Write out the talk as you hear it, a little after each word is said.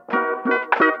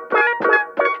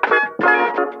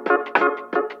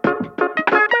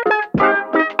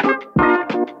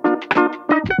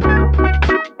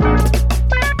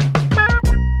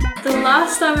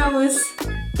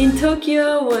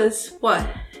was what?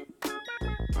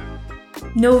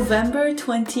 November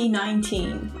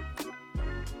 2019.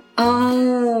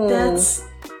 Oh.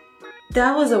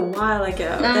 That was a while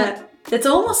ago. That's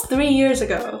almost 3 years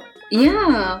ago.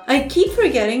 Yeah. I keep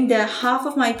forgetting that half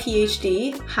of my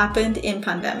PhD happened in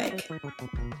pandemic.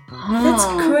 That's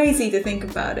crazy to think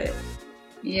about it.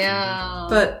 Yeah.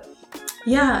 But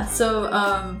yeah, so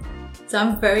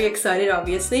I'm very excited,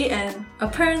 obviously, and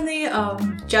apparently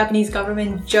Japanese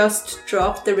government just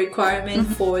dropped the requirement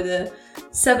for the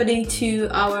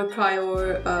 72-hour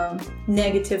prior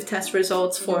negative test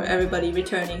results for everybody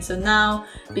returning. So now,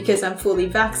 because I'm fully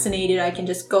vaccinated, I can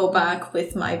just go back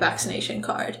with my vaccination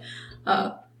card,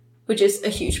 which is a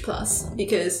huge plus,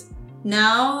 because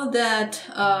now that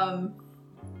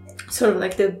sort of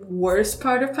like the worst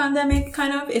part of pandemic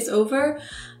kind of is over,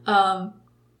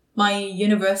 my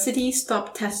university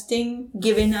stopped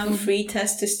giving out free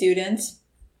tests to students.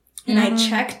 And I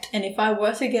checked, and if I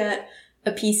were to get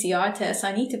a PCR test,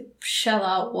 I need to shell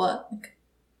out like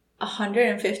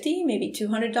 $150, maybe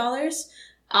 $200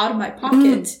 out of my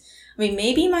pocket. I mean,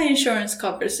 maybe my insurance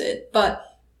covers it, but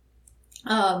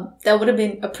that would have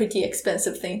been a pretty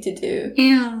expensive thing to do.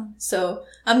 Yeah. So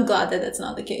I'm glad that that's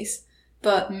not the case.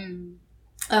 But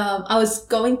I was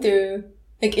going through,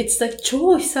 like, it's like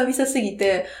超久々すぎ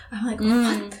て, I'm like,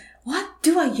 what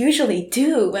do I usually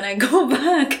do when I go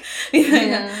back? みたい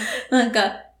な。なん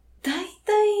か、だい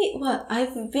たい,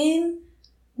 I've been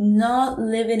not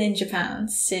living in Japan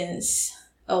since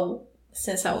I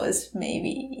was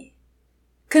maybe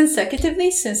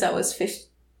consecutively since I was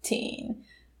 15.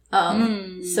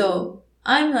 So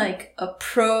I'm like a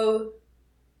pro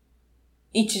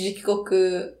一時帰国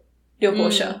旅行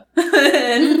者.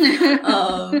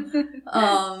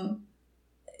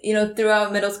 You know,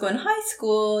 throughout middle school and high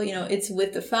school, you know, it's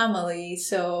with the family.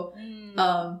 So,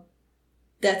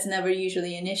 that's never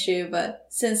usually an issue. But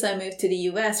since I moved to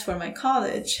the US for my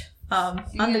college,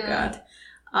 undergrad,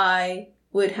 I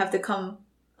would have to come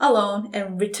alone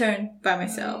and return by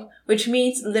myself, which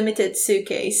means limited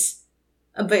suitcase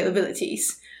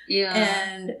availabilities.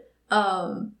 Yeah.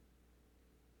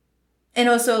 And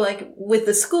also, like, with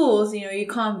the schools, you know, you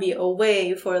can't be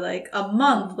away for, like, a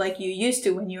month like you used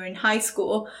to when you were in high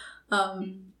school.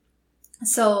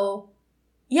 So,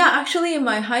 yeah, actually, in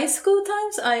my high school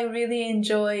times, I really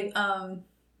enjoyed,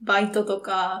 バイトと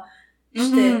か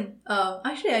して、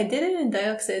actually, I did it in 大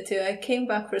学生 too. I came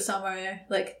back for summer,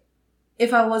 like,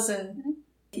 if I wasn't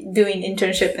doing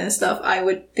internship and stuff, I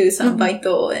would do some バイ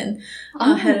ト and,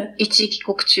 一時帰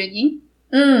国中に?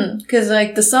 Cause,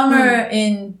 like, the summer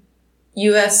in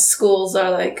US schools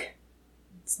are like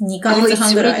 2ヶ月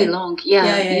半ぐらい。Oh, it's really long.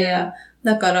 Yeah.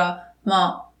 だから、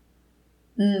ま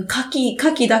あ、夏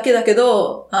季だけだけ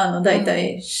ど、だいた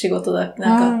い仕事だ、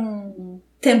なんか、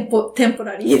テンポ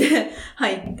ラリーで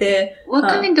入って。What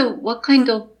kind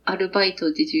of アルバイト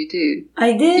did you do?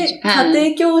 I did 家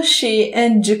庭教師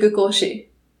and 塾講師。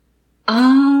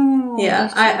Oh.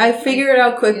 Yeah, I figured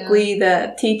out quickly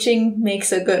that teaching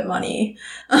makes a good money.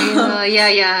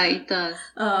 Yeah, it does.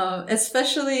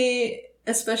 Especially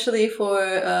for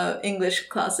English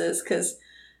classes, because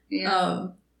I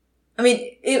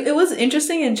mean, it was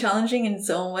interesting and challenging in its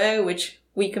own way, which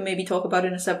we can maybe talk about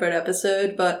in a separate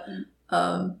episode, but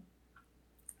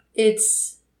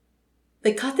it's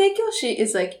like 家庭教師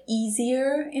is like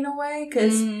easier in a way,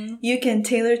 because you can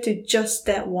tailor to just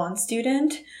that one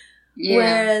student.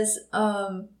 Yeah.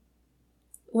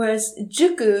 Whereas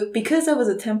塾, because I was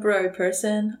a temporary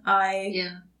person,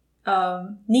 I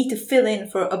need to fill in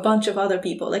for a bunch of other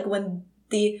people. Like when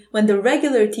the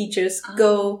regular teachers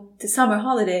go to summer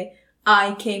holiday,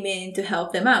 I came in to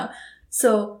help them out.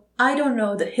 So I don't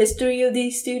know the history of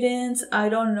these students. I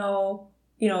don't know,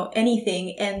 you know,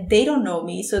 anything, and they don't know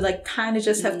me. So like kind of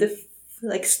just have to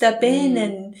like step in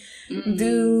and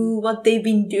do what they've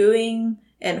been doing.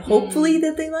 And hopefully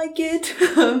that they like it.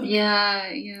 Yeah.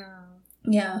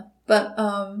 But,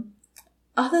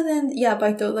 other than,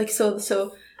 baito, like, so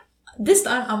this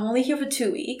time I'm only here for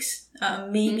 2 weeks.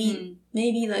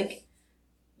 Maybe like,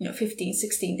 you know, 15,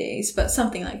 16 days, but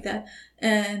something like that.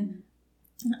 And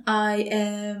I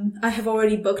have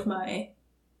already booked my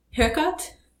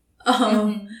haircut.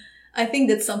 I think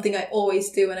that's something I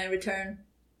always do when I return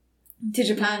to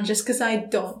Japan, just because I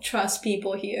don't trust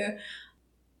people here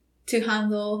to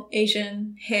handle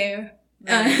Asian hair.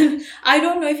 I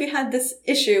don't know if you had this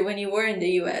issue when you were in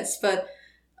the US, but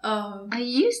I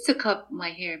used to cut my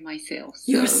hair myself.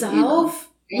 So, yourself?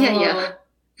 You know. Yeah.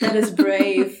 That is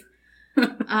brave.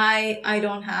 I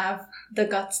don't have the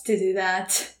guts to do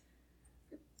that.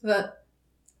 But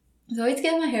so I always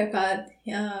get my hair cut.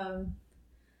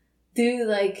 Do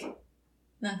like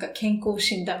なんか健康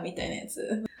診断みたいなや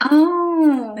つ。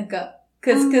Oh. なんか、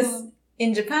cause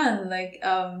in Japan, like,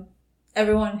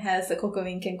 everyone has a 国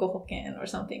民健康保険 or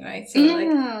something, right? So, like,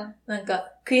 なん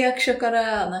か、区役所か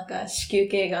ら、なんか、子宮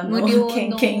頸がんの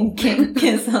検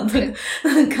査とか、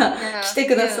なんか、来て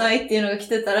くださいっていうのが来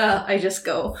てたら、I just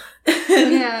go.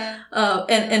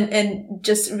 And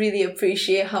just really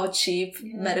appreciate how cheap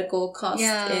medical cost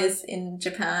is in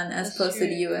Japan as opposed to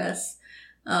the US.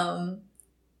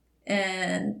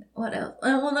 And what else?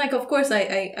 Well, like, of course,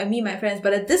 I meet my friends,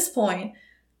 but at this point,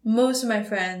 most of my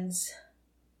friends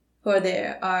who are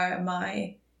there are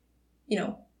my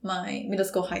middle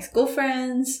school, high school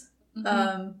friends,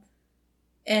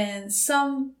 and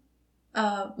some,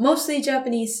 mostly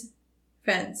Japanese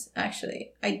friends,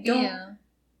 actually.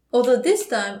 Although this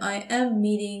time I am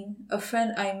meeting a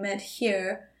friend I met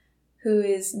here who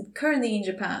is currently in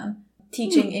Japan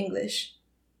teaching English.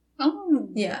 Oh.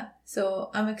 Yeah.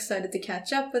 So I'm excited to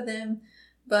catch up with him.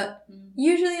 But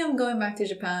usually I'm going back to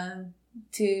Japan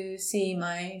to see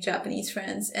my Japanese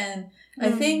friends. And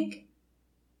I think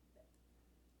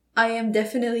I am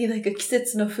definitely like a 季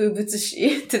節の風物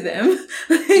詩 to them.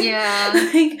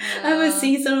 Like, I'm a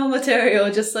seasonal material,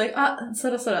 just like, そ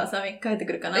ろそろ朝み帰って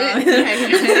くるかな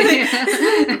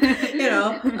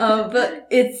but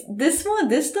this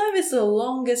time is the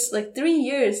longest, like 3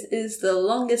 years is the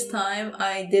longest time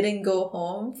I didn't go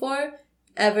home for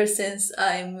ever since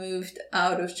I moved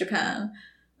out of Japan.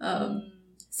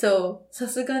 So, さ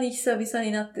すがに久々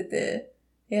になってて,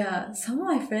 yeah, some of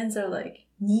my friends are like,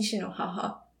 西の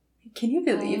母. Can you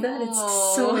believe that? It's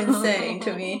so insane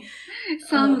to me.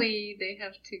 Suddenly they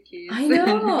have 2 kids. I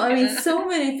know. I mean, so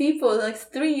many people, like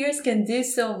 3 years can do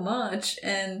so much.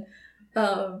 And,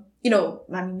 I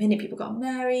mean, many people got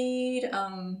married,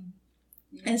 and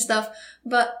stuff.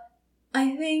 But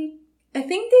I think they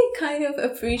kind of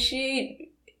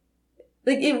appreciate,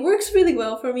 like, it works really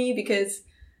well for me because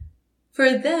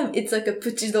for them, it's like a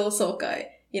puchido sokai.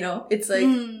 It's like,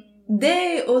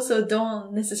 they also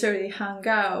don't necessarily hang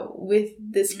out with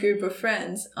this group of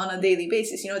friends on a daily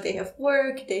basis. They have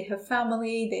work, they have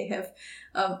family, they have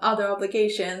other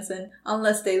obligations. And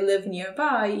unless they live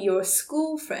nearby, your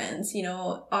school friends,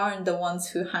 aren't the ones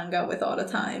who hang out with all the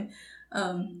time.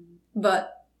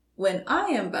 But when I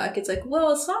am back, it's like,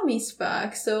 well, Sami's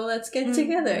back, so let's get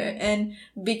together. And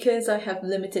because I have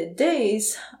limited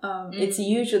days, it's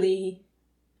usually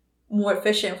more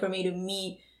efficient for me to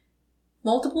meet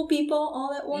multiple people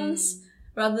all at once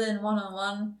rather than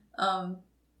one-on-one,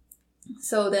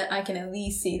 so that I can at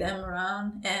least see them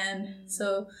around. And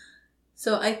so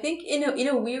I think in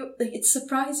a weird, like, it's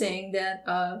surprising that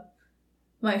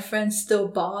my friends still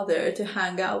bother to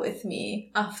hang out with me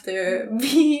after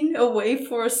being away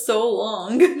for so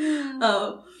long.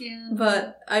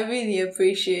 But I really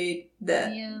appreciate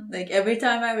that. Like, every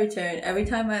time I return, every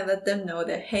time I let them know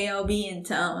that, hey, I'll be in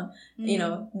town,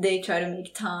 they try to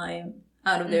make time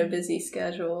out of their busy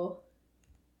schedule.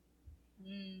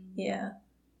 Yeah.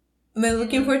 I'm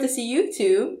looking forward to see you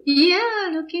too.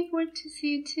 Yeah, looking forward to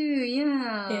see you too.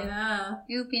 Yeah.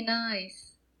 It'll be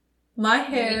nice. My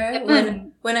hair,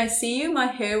 when I see you, my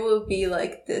hair will be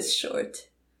like this short.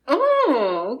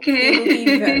 Oh, okay. It will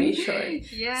be very short.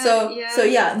 So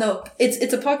yeah, no,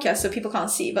 it's a podcast, so people can't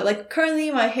see. But like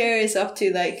currently, my hair is up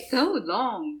to like so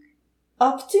long.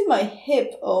 Up to my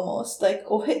hip almost, like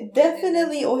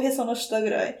definitely おへその下ぐ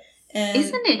らい. And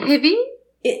isn't it heavy?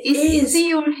 It is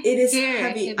hair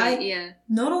heavy.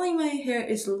 Not only my hair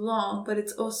is long, but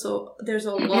it's also, there's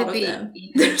a lot heavy. of them.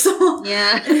 There's a lot.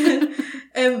 Yeah.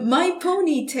 And my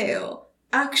ponytail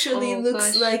actually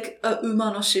looks like a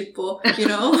uma no shippo,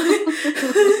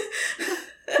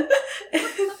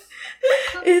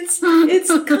 It's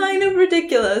kind of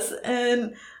ridiculous,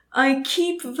 and I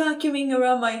keep vacuuming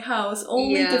around my house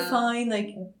only to find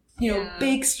like,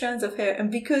 big strands of hair.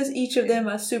 And because each of them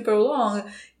are super long,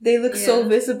 they look so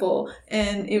visible,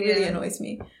 and it really annoys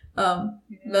me.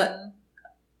 But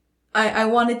I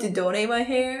wanted to donate my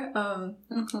hair.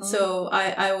 So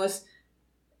I was,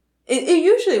 it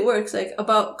usually works like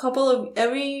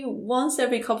once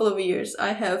every couple of years,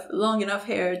 I have long enough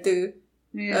hair to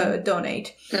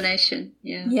donate. Donation.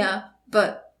 Yeah. Yeah.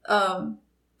 But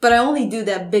I only do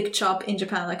that big chop in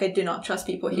Japan. Like, I do not trust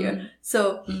people here.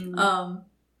 So,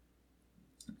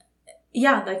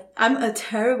 like, I'm a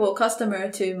terrible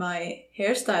customer to my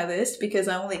hairstylist because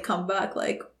I only come back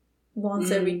like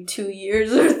once every 2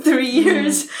 years or 3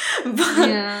 years. But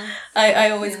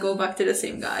I always go back to the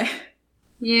same guy.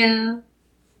 Yeah.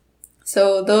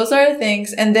 So those are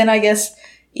things. And then I guess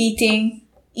eating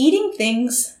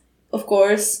things, of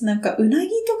course, なんかうな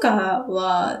ぎとか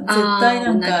は絶対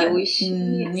なんか、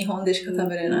日本でしか食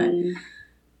べれない。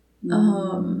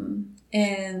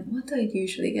And what do I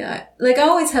usually get? Like, I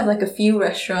always have like a few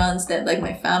restaurants that like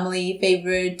my family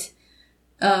favorite,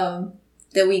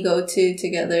 that we go to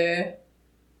together.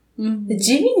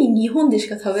 地味に日本でし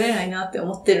か食べれないなって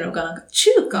思ってるのが、なんか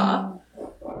中華、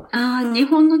日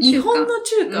本の中華。日本の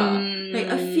中華。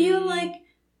Like, I feel like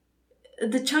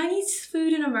the Chinese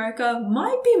food in America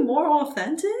might be more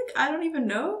authentic. I don't even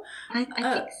know. I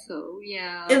think so,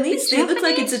 yeah. At least it looks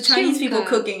like it's the Chinese people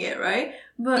cooking it, right?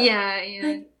 But yeah.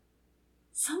 Like,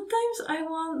 sometimes I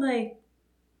want like,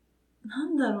 な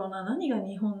んだろうな、何が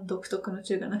日本独特の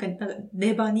中華、なんか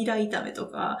レバニラ炒めと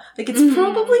か、like it's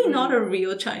probably not a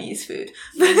real Chinese food,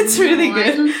 but it's really good.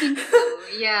 I don't think so.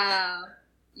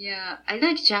 Yeah. I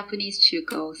like Japanese 中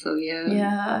華 also,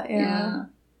 Yeah.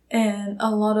 And a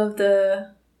lot of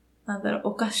the, なんだろう、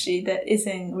お菓子 that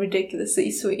isn't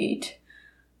ridiculously sweet,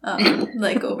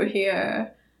 like over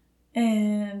here.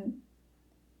 And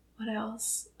what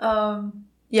else?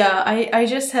 Yeah, I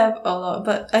just have a lot,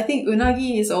 but I think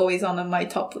unagi is always on my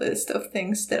top list of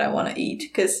things that I want to eat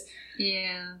because,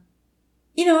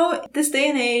 you know, this day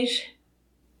and age,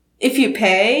 if you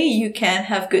pay, you can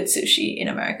have good sushi in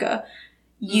America.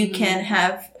 You can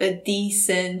have a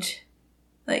decent,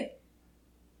 like,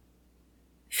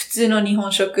 普通の日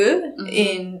本食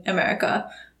in America.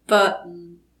 But,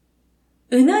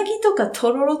 うなぎとか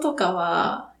とろろとか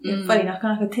は、やっぱりなか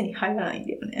なか手に入らないん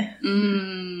だよね。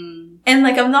And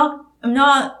like, I'm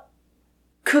not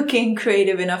cooking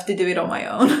creative enough to do it on my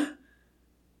own.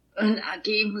 うな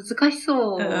ぎ難し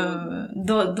そう。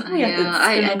どうやって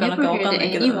作るのかなんかわかんな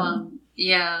いけど。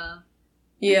Yeah.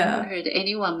 Yeah. I've never heard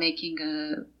anyone making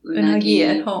a unagi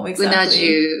at home,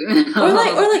 exactly. or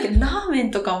like ラーメ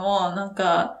ンとかもなん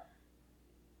か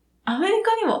アメリ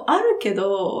カにもあるけ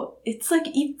ど it's like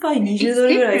一杯20ド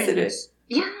ルぐらいする。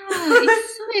Yeah, it's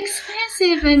so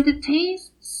expensive and the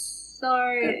tastes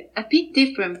are a bit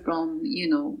different from, you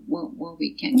know, what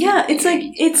we can get. Yeah, it's like,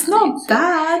 it's not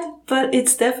bad, but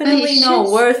it's definitely not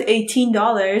worth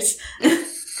 $18.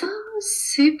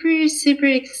 Super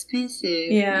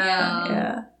expensive.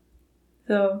 Yeah.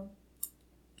 So,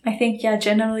 I think,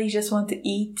 generally just want to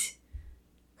eat,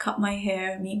 cut my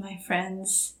hair, meet my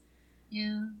friends.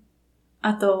 Yeah.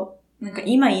 あと、なんか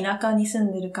今田舎に住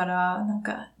んでるから、なん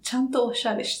かちゃんとおし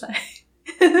ゃれしたい。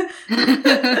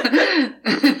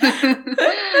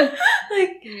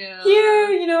Like, here,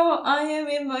 you know, I am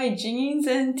in my jeans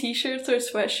and t-shirts or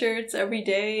sweatshirts every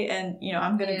day and, you know,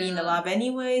 I'm gonna be in the lab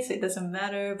anyway, so it doesn't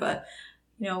matter, but,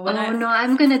 you know, when no,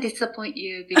 I'm gonna disappoint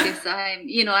you because I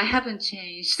haven't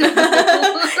changed.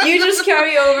 You just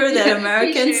carry over that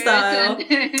American style.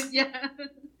 Yeah.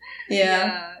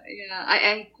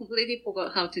 I completely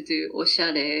forgot how to do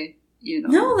oshare, you know.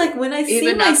 No, like when I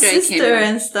see my sister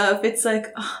and stuff, it's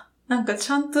like, なんか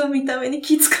ちゃんと見た目に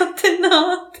気使ってん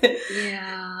なって。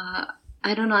Yeah.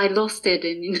 I don't know, I lost it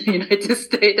in the United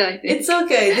States, I think. It's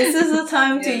okay. This is the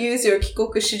time to use your 帰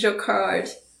国子女 card.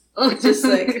 It's just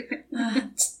like,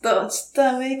 ちょっと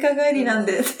アメリカ帰りなん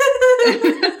で。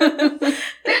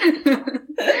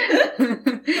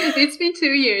It's been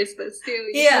 2 years, but still,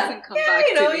 it hasn't come back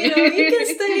to me.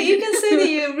 You can say that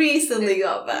you recently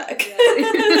got back.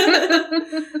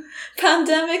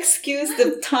 Pandemic skews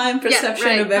the time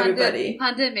perception of everybody.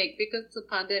 Pandemic, because of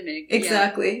pandemic.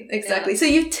 Exactly. Yeah. So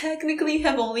you technically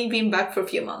have only been back for a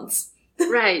few months.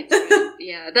 Right.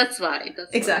 Yeah, that's why.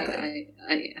 Exactly. Why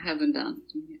I haven't done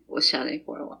oshare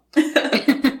for a while.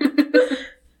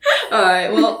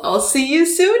 Alright, well, I'll see you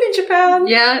soon in Japan.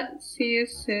 Yeah, see you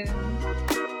soon.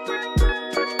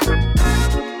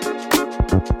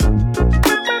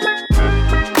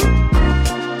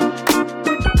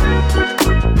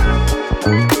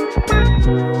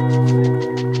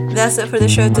 That's it for the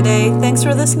show today. Thanks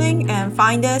for listening and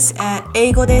find us at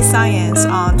Eigode Science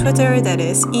on Twitter. That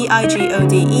is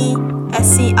EIGODE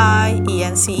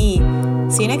SCIENCE.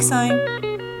 See you next time.